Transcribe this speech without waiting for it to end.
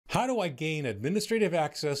How do I gain administrative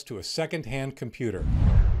access to a second-hand computer?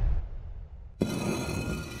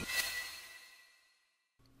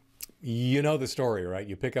 You know the story, right?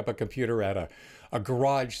 You pick up a computer at a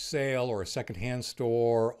garage sale or a second-hand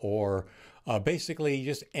store, or basically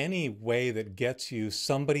just any way that gets you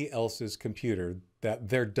somebody else's computer that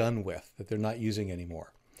they're done with, that they're not using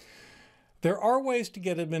anymore. There are ways to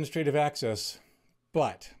get administrative access,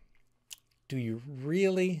 but do you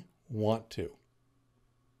really want to?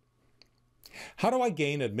 How do I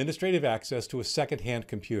gain administrative access to a second-hand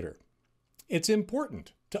computer? It's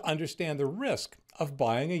important to understand the risk of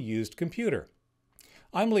buying a used computer.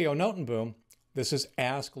 I'm Leo Notenboom. This is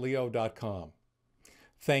askleo.com.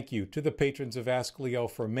 Thank you to the patrons of Ask Leo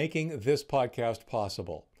for making this podcast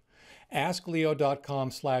possible.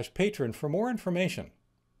 askleo.com/patron for more information.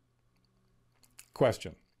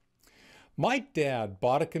 Question. My dad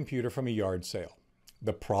bought a computer from a yard sale.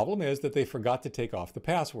 The problem is that they forgot to take off the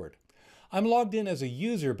password. I'm logged in as a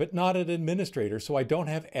user, but not an administrator, so I don't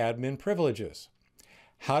have admin privileges.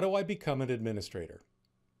 How do I become an administrator?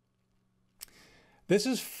 This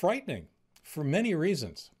is frightening for many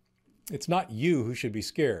reasons. It's not you who should be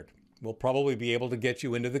scared. We'll probably be able to get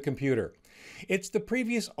you into the computer. It's the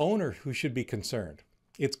previous owner who should be concerned.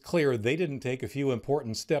 It's clear they didn't take a few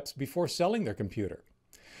important steps before selling their computer.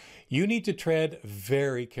 You need to tread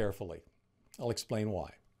very carefully. I'll explain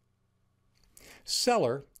why.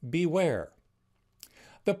 Seller, beware.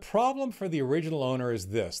 The problem for the original owner is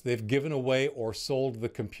this: they've given away or sold the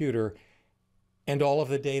computer and all of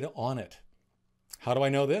the data on it. How do I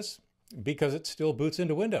know this? Because it still boots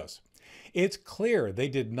into Windows. It's clear they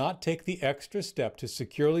did not take the extra step to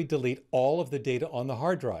securely delete all of the data on the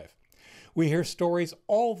hard drive. We hear stories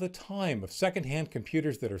all the time of secondhand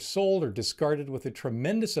computers that are sold or discarded with a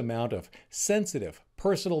tremendous amount of sensitive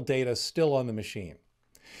personal data still on the machine.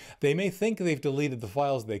 They may think they've deleted the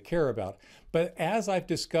files they care about, but as I've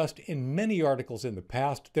discussed in many articles in the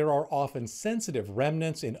past, there are often sensitive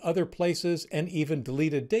remnants in other places, and even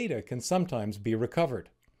deleted data can sometimes be recovered.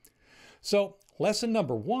 So, lesson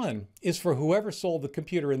number one is for whoever sold the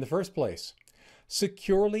computer in the first place.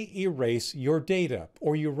 Securely erase your data,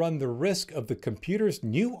 or you run the risk of the computer's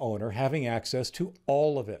new owner having access to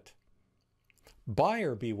all of it.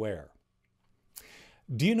 Buyer beware.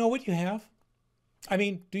 Do you know what you have? I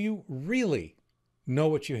mean, do you really know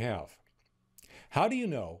what you have? How do you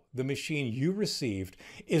know the machine you received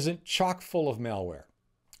isn't chock full of malware?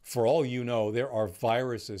 For all you know, there are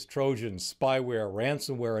viruses, trojans, spyware,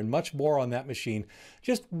 ransomware, and much more on that machine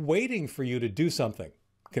just waiting for you to do something.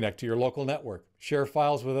 Connect to your local network, share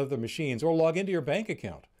files with other machines, or log into your bank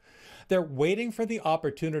account. They're waiting for the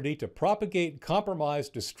opportunity to propagate, compromise,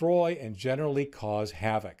 destroy, and generally cause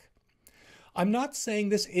havoc. I'm not saying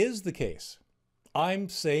this is the case. I'm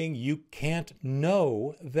saying you can't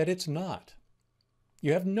know that it's not.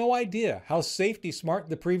 You have no idea how safety smart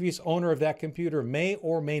the previous owner of that computer may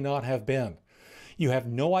or may not have been. You have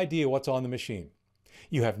no idea what's on the machine.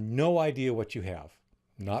 You have no idea what you have.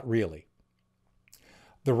 Not really.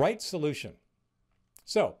 The right solution.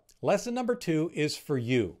 So, lesson number two is for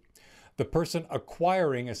you, the person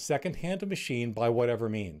acquiring a second-hand machine by whatever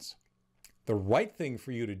means. The right thing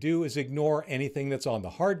for you to do is ignore anything that's on the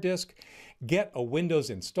hard disk, get a Windows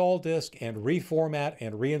install disk, and reformat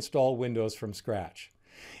and reinstall Windows from scratch.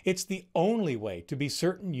 It's the only way to be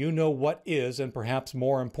certain you know what is, and perhaps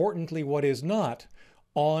more importantly, what is not,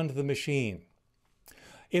 on the machine.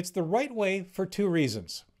 It's the right way for two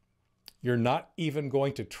reasons. You're not even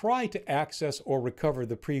going to try to access or recover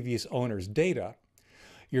the previous owner's data.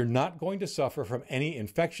 You're not going to suffer from any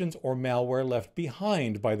infections or malware left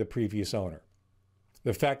behind by the previous owner.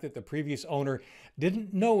 The fact that the previous owner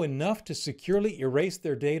didn't know enough to securely erase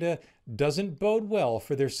their data doesn't bode well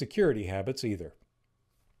for their security habits either.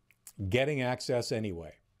 Getting access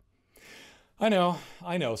anyway. I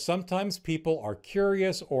know, sometimes people are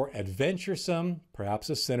curious or adventuresome, perhaps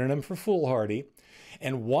a synonym for foolhardy,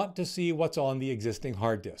 and want to see what's on the existing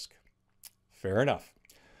hard disk. Fair enough.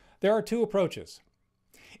 There are two approaches.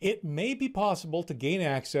 It may be possible to gain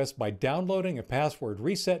access by downloading a password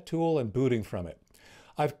reset tool and booting from it.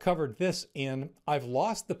 I've covered this in I've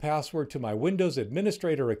lost the password to my Windows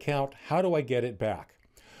Administrator account, how do I get it back?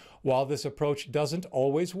 While this approach doesn't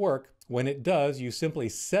always work, when it does, you simply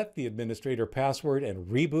set the administrator password and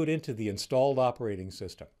reboot into the installed operating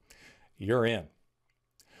system. You're in.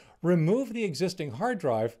 Remove the existing hard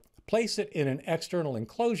drive, place it in an external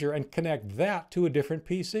enclosure, and connect that to a different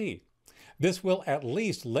PC. This will at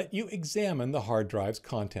least let you examine the hard drive's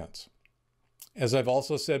contents. As I've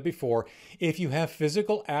also said before, if you have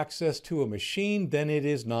physical access to a machine, then it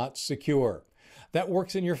is not secure. That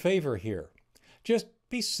works in your favor here. Just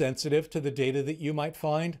Be sensitive to the data that you might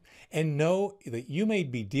find, and know that you may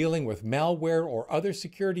be dealing with malware or other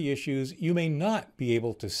security issues you may not be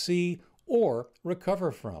able to see or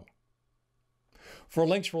recover from. For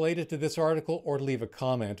links related to this article or to leave a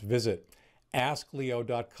comment, visit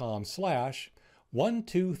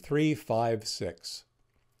askleo.com/12356.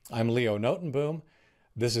 I'm Leo Notenboom.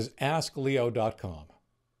 This is askleo.com.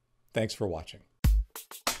 Thanks for watching.